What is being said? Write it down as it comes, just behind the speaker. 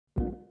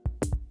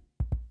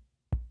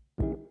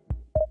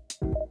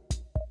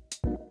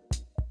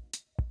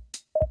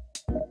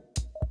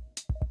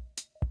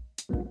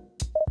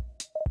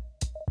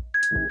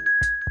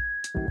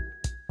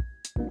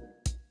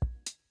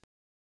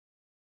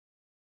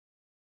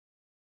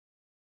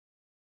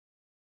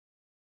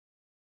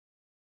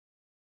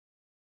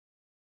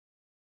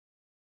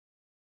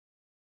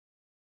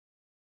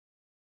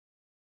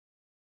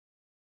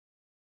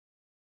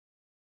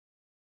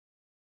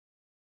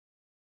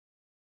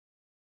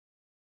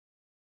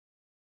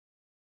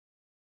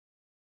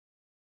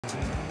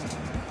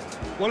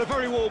Well, a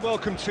very warm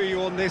welcome to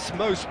you on this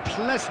most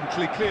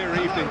pleasantly clear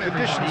evening.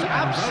 Conditions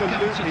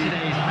absolutely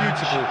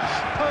beautiful.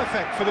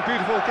 Perfect for the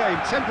beautiful game.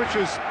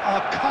 Temperatures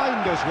are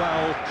kind as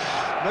well.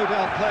 No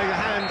doubt playing a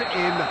hand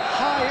in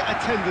high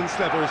attendance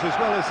levels as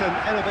well as an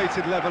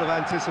elevated level of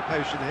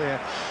anticipation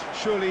here.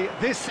 Surely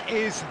this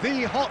is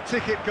the hot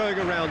ticket going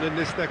around in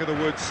this neck of the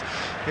woods.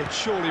 It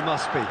surely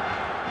must be.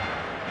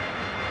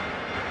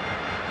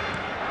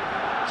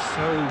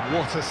 So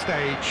what a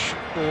stage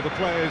for the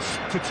players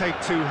to take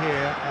to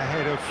here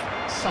ahead of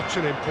such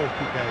an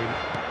important game.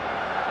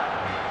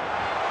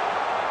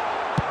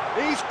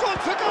 He's gone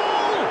for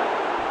goal!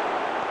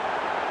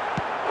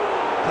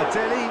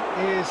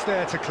 Padelli is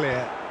there to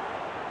clear.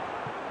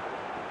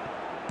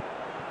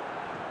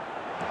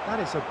 That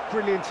is a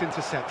brilliant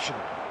interception.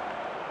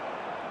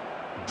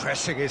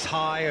 Pressing is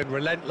high and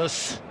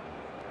relentless.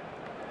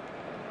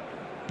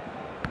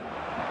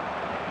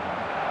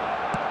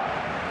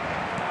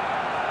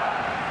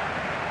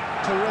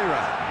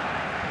 Pereira.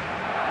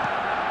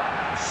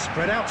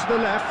 Spread out to the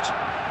left.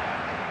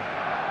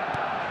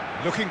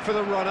 Looking for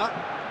the runner.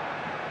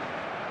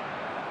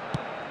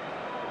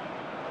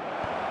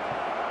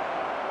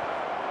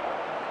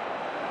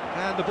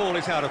 And the ball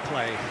is out of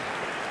play.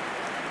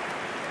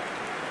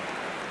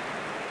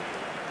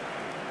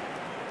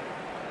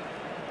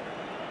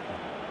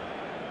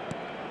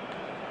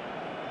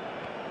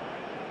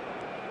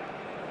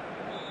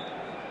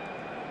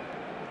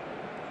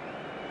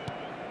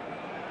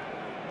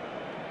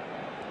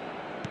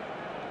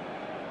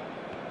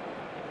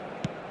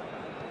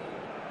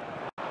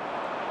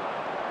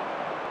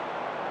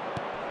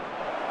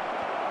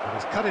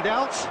 He's cut it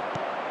out.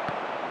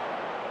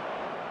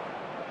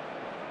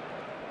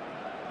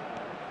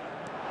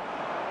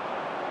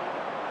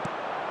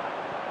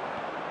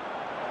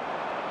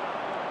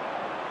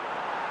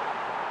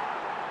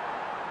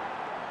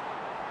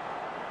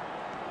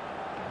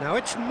 Now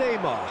it's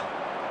Neymar.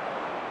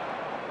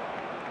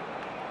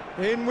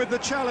 In with the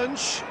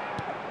challenge.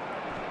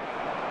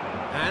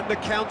 And the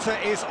counter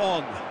is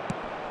on.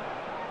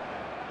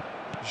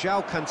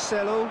 João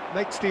Cancelo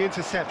makes the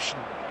interception.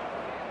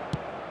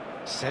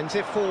 Sends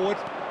it forward.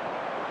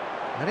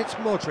 And it's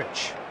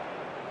Modric.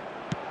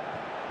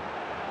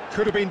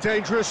 Could have been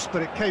dangerous,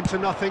 but it came to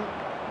nothing.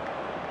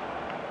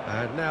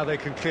 And now they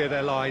can clear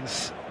their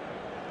lines.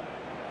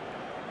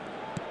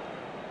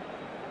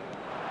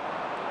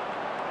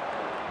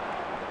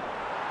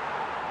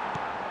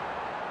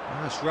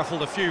 That's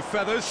ruffled a few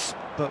feathers,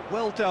 but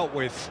well dealt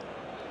with.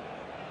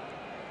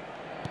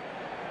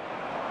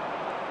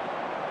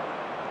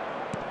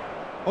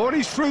 Oh, and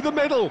he's through the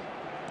middle.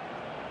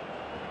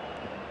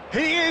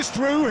 He is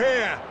through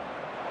here.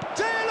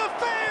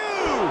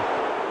 Deulofeu!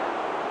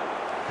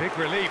 Big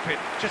relief, it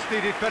just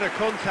needed better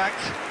contact.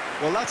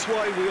 Well, that's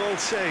why we all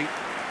say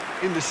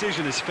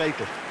indecision is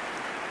fatal.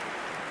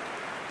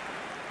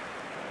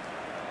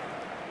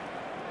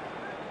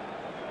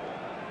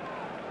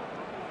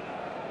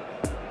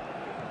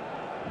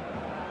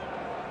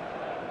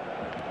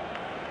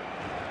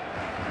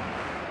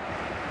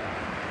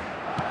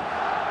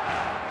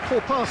 Ball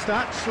past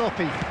that,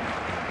 sloppy.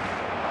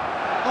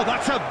 Oh,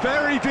 that's a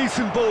very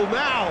decent ball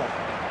now.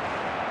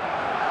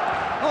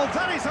 Oh,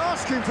 that is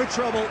asking for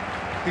trouble.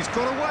 He's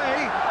got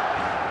away.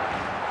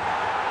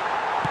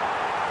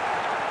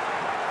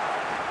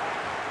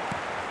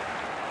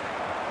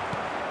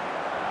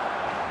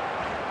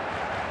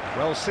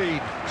 Well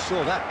seen,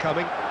 saw that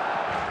coming.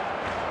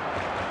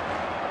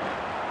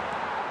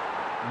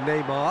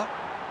 Neymar.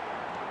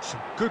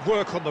 Some good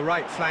work on the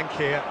right flank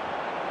here.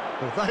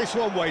 Well, that is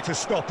one way to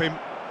stop him.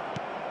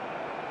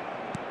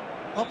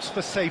 Opts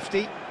for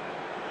safety.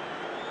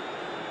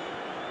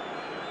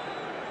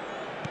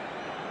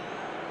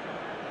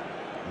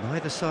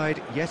 Neither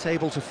side yet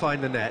able to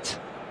find the net.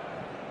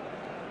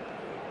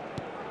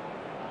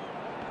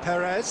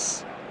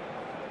 Perez.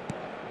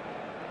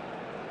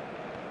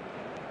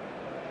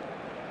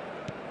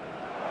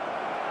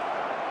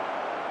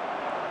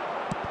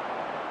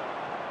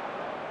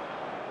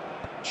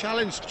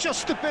 Challenged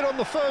just a bit on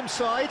the firm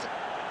side.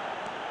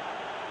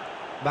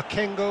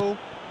 Makengo.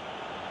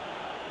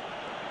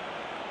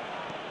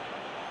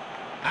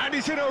 And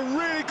he's in a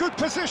really good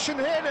position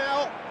here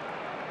now.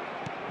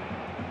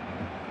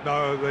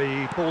 No,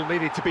 the ball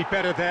needed to be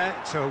better there.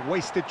 It's a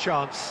wasted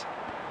chance.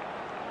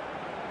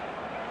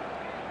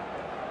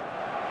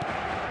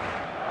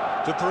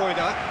 De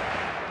Bruyne.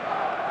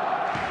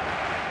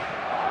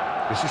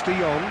 This is De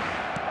Jong.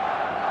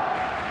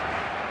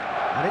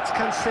 And it's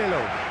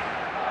Cancelo.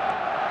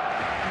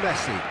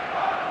 Messi.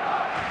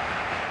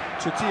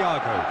 To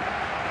Thiago.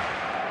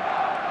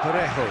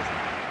 Parejo.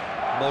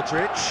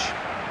 Modric.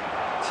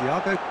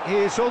 Thiago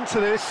is onto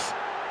this.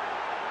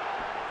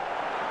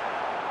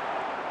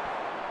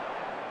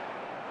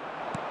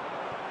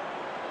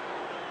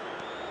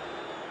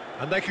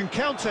 And they can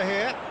counter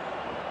here.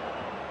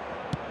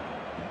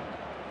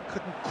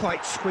 Couldn't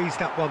quite squeeze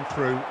that one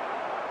through.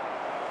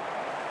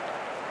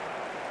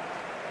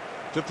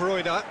 De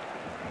Bruyne.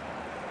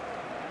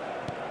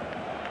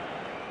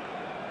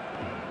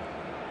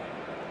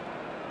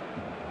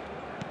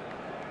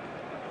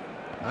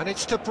 And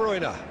it's De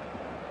Bruyne.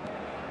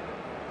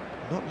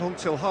 Not long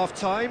till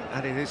half-time,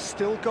 and it is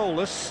still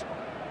goalless.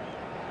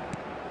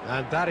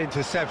 And that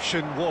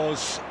interception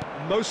was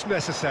most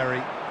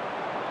necessary.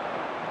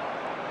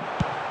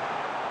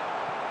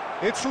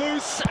 It's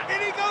loose,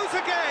 and he goes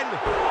again!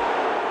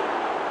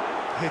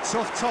 It's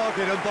off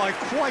target and by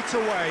quite a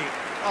way.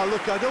 Oh,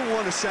 look, I don't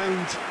want to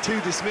sound too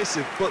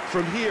dismissive, but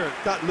from here,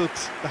 that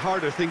looked the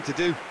harder thing to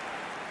do.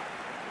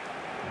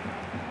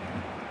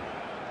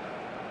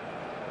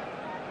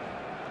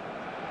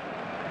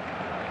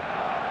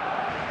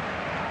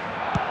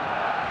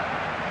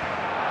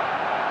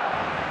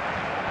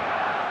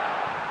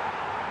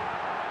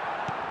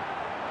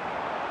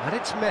 And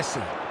it's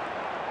Messi.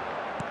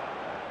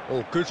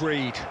 Oh, good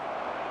read.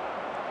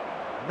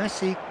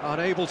 Messi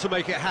unable to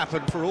make it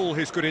happen for all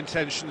his good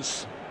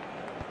intentions.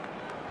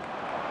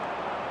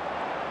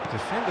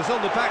 Defenders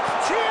on the back.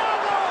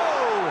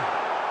 Thiago!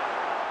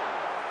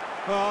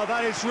 Oh,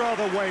 that is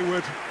rather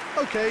wayward.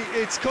 OK,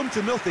 it's come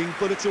to nothing,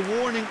 but it's a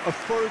warning of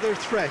further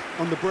threat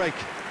on the break.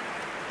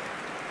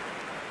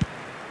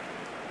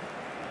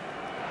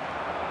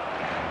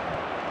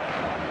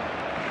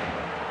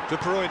 De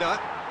Bruyne.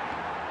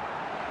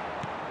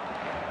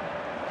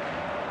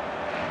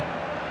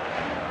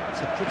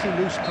 It's a pretty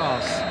loose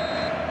pass.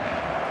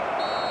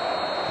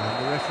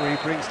 And the referee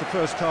brings the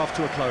first half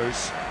to a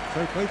close.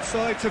 So both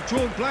sides have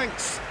drawn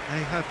blanks.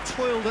 They have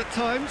toiled at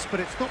times, but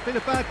it's not been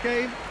a bad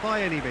game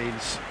by any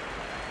means.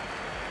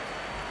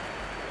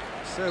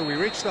 So we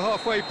reach the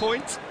halfway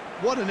point.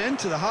 What an end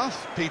to the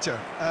half, Peter.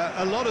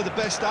 A lot of the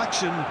best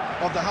action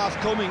of the half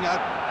coming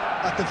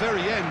at the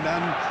very end,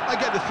 and I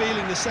get the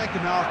feeling the second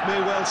half may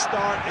well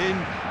start in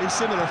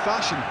similar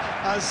fashion,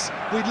 as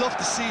we'd love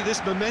to see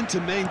this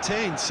momentum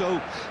maintained,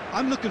 so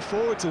I'm looking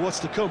forward to what's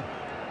to come.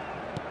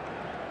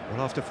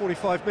 Well, after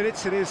 45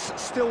 minutes, it is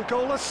still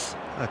goalless.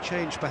 A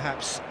change,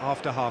 perhaps,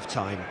 after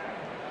half-time.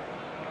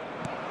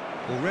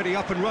 Already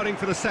up and running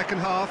for the second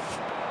half.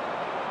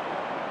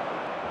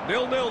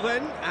 0-0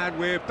 then, and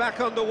we're back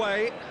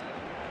underway.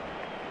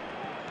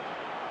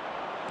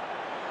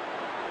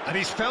 And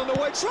he's found the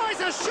way, tries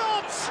a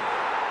shot!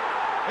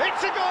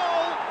 It's a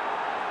goal!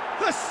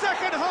 The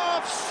second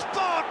half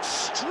sparked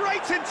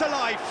straight into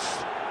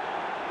life.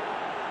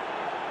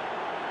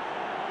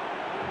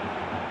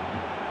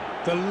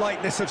 The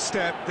lightness of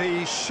step,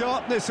 the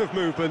sharpness of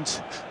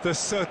movement, the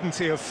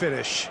certainty of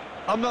finish.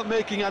 I'm not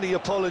making any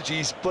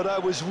apologies, but I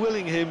was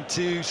willing him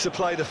to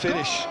supply the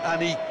finish,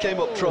 and he came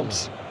up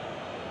trumps.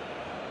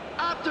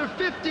 After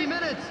 50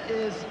 minutes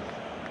is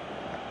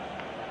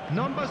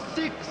number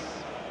 6.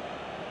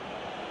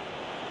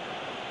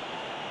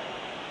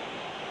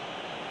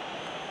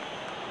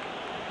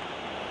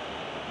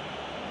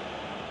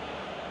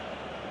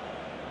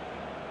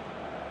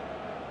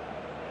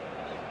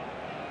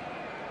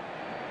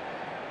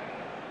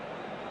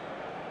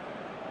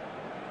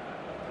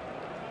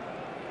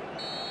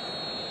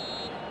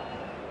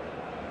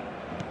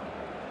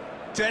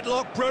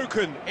 Deadlock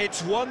broken,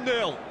 it's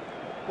 1-0.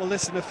 Well,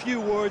 listen, a few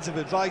words of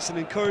advice and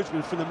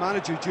encouragement from the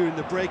manager during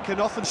the break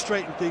can often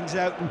straighten things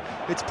out, and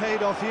it's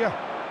paid off here.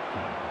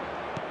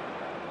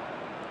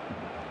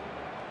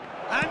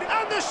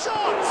 And the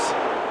shot!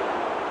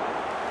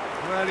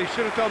 Well, he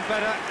should have done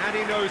better, and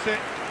he knows it.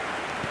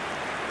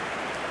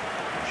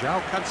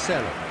 João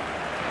Cancelo.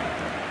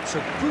 It's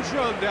a good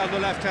run down the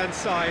left-hand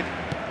side.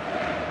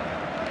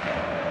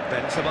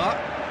 Benzema.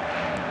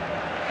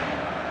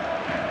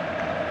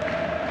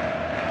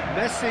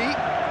 Messi, and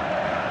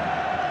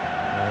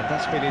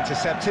that's been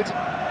intercepted.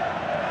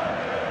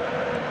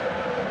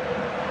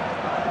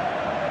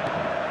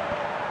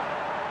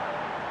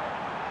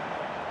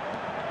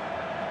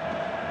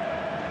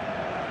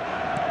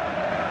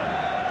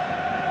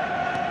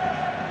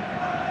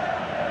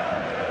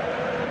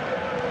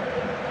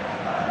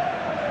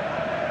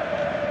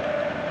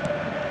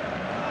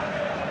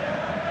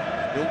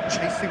 Still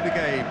chasing the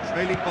game,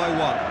 trailing by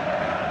 1.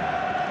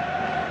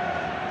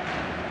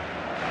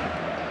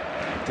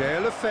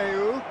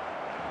 Delafeu.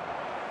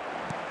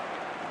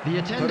 The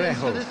attendance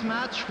for this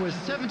match was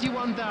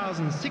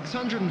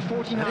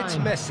 71,649. And it's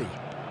Messi.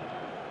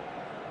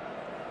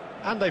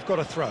 And they've got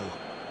a throw.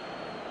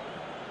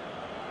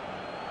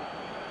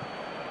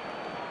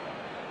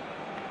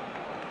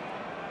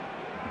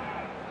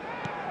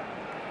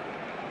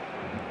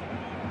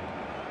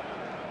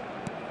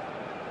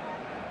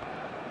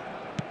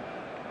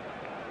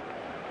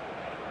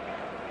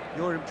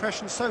 Your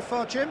impression so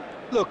far, Jim?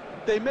 Look,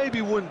 they may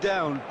be one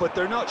down, but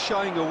they're not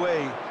shying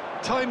away.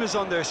 Time is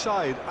on their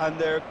side, and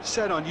they're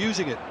set on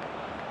using it.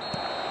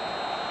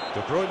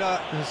 De Bruyne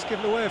has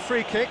given away a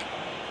free kick.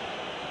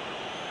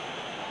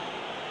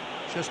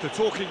 Just a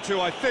talking to,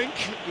 I think.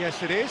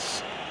 Yes, it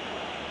is.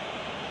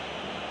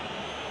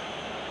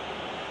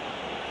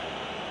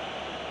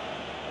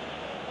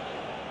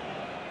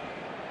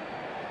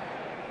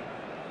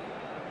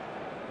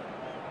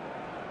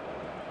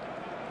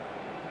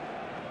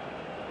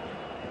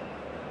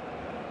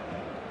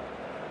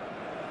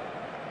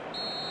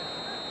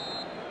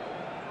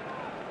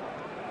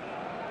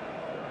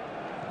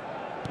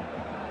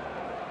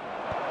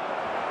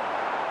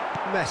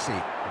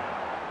 Messi.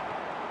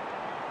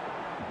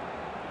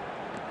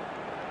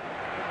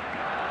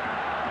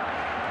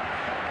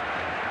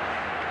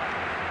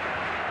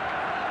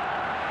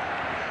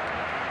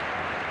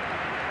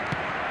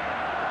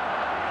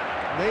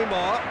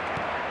 Neymar.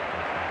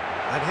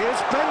 And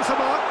here's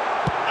Benzema.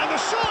 And the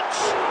shot!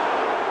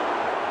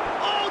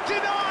 Oh,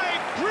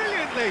 denied!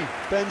 Brilliantly!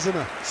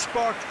 Benzema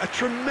sparked a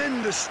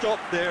tremendous stop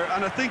there,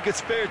 and I think it's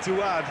fair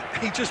to add,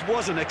 he just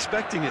wasn't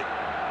expecting it.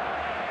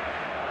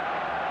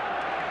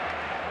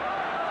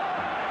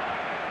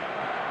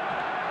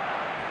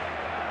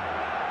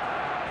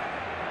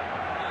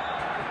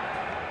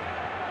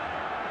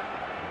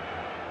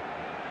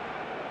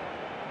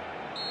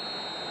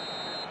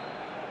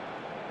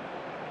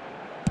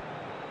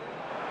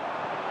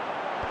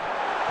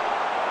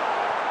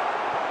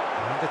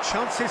 The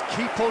chances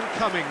keep on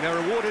coming. They're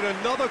awarded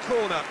another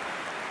corner.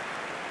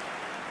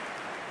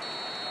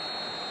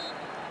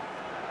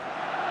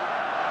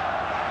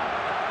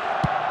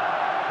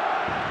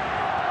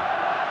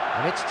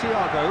 And it's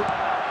Thiago.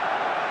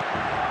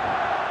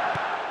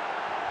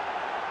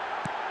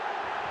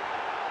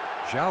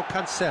 João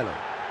Cancelo.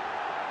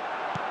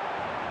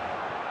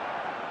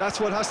 That's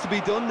what has to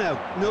be done now,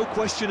 no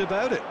question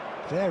about it.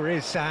 There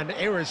is an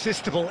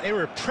irresistible,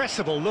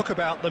 irrepressible look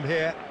about them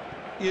here.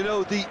 You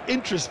know, the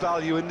interest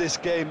value in this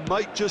game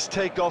might just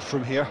take off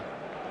from here.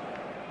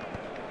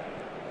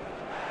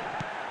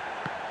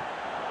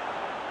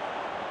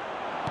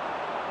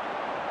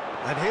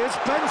 And here's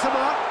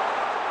Benzema.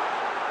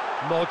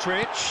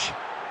 Modric.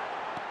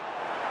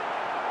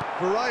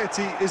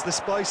 Variety is the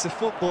spice of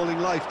footballing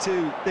life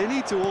too. They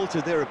need to alter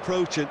their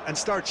approach and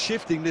start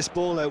shifting this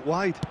ball out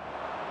wide.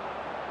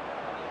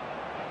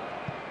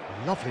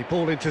 Lovely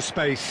ball into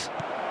space.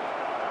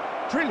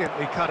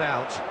 Brilliantly cut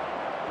out.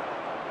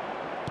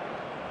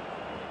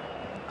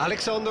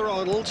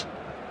 Alexander-Arnold,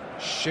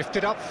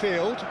 shifted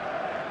upfield.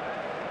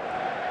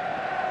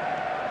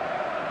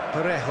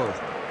 Parejo.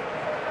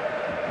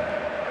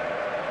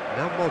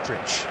 Now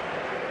Modric.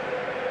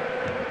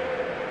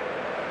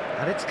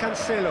 And it's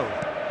Cancelo.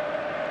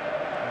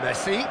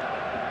 Messi.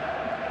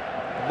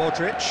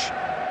 Modric.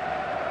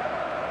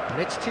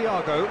 And it's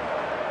Thiago.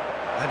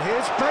 And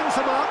here's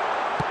Benzema.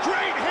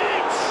 Great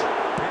hit!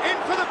 In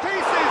for the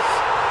pieces!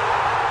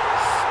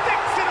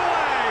 Sticks it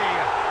away!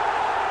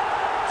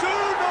 Do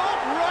not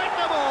write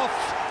them off!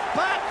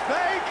 Back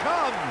they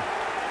come!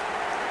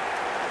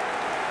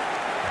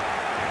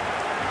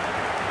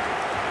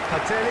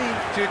 Patelli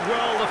did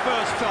well the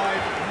first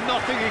time,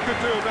 nothing he could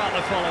do about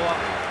the follow-up.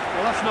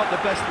 Well, that's not the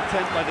best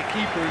attempt by the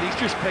keeper, and he's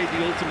just paid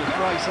the ultimate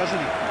price,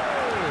 hasn't he?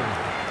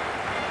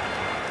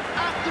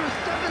 After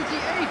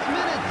 78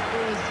 minutes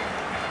is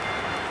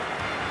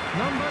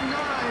number 9,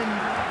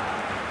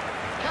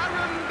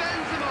 Karim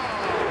Benzema.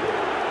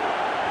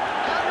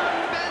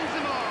 Karim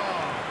Benzema.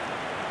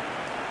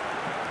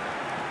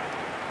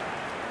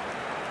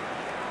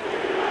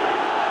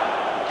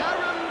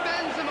 Karim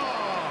Benzema.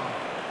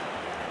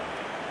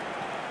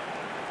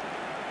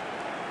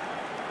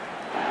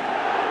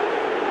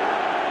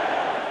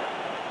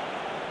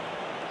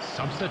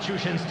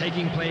 Substitutions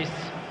taking place.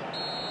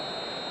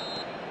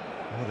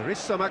 Well, there is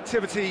some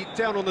activity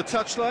down on the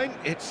touchline.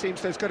 It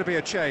seems there's going to be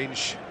a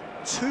change.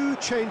 2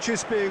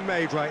 changes being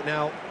made right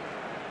now.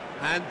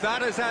 And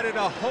that has added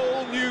a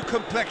whole new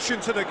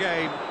complexion to the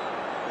game.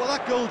 Well,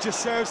 that goal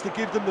just serves to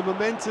give them the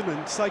momentum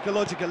and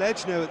psychological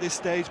edge now at this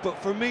stage, but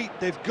for me,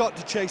 they've got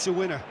to chase a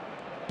winner.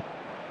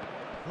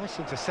 Nice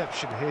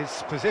interception.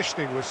 His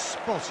positioning was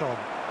spot on.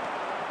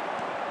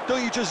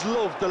 Don't you just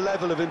love the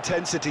level of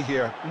intensity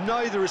here?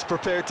 Neither is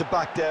prepared to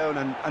back down,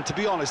 and to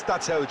be honest,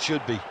 that's how it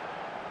should be.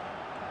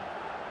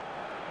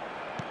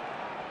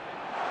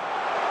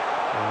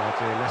 Oh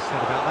dear, less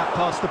said about that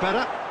pass the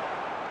better.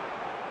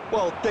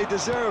 Well, they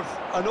deserve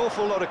an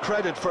awful lot of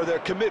credit for their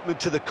commitment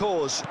to the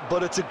cause,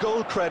 but it's a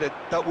goal credit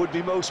that would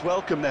be most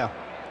welcome now.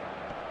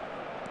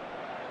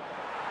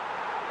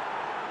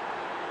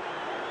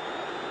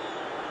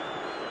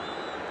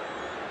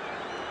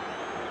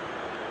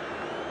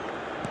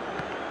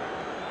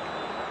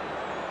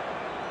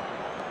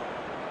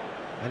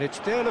 And it's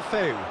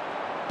Deulofeu.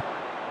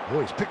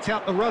 Oh, he's picked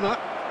out the runner.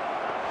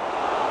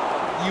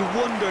 You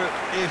wonder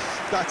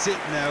if that's it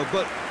now,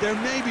 but there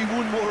may be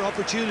one more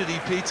opportunity,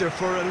 Peter,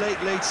 for a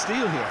late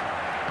steal here.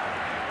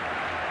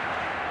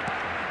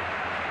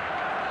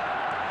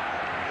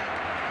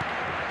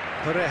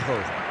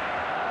 Parejo.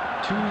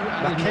 2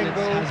 added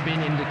minutes has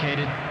been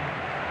indicated.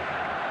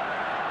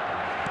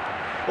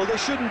 Well, they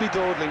shouldn't be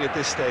dawdling at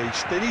this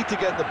stage. They need to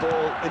get the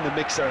ball in the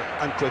mixer,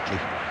 and quickly.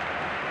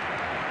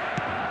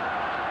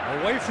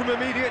 Away from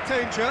immediate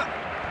danger.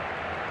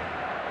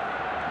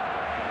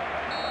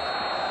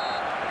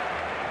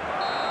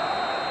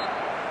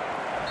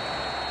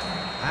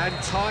 And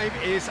time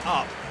is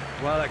up.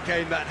 Well, a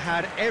game that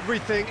had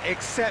everything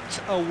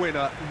except a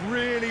winner.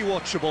 Really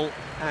watchable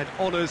and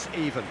honours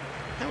even.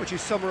 How would you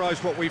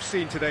summarise what we've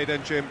seen today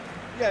then, Jim?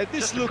 Yeah,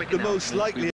 this looked the most likely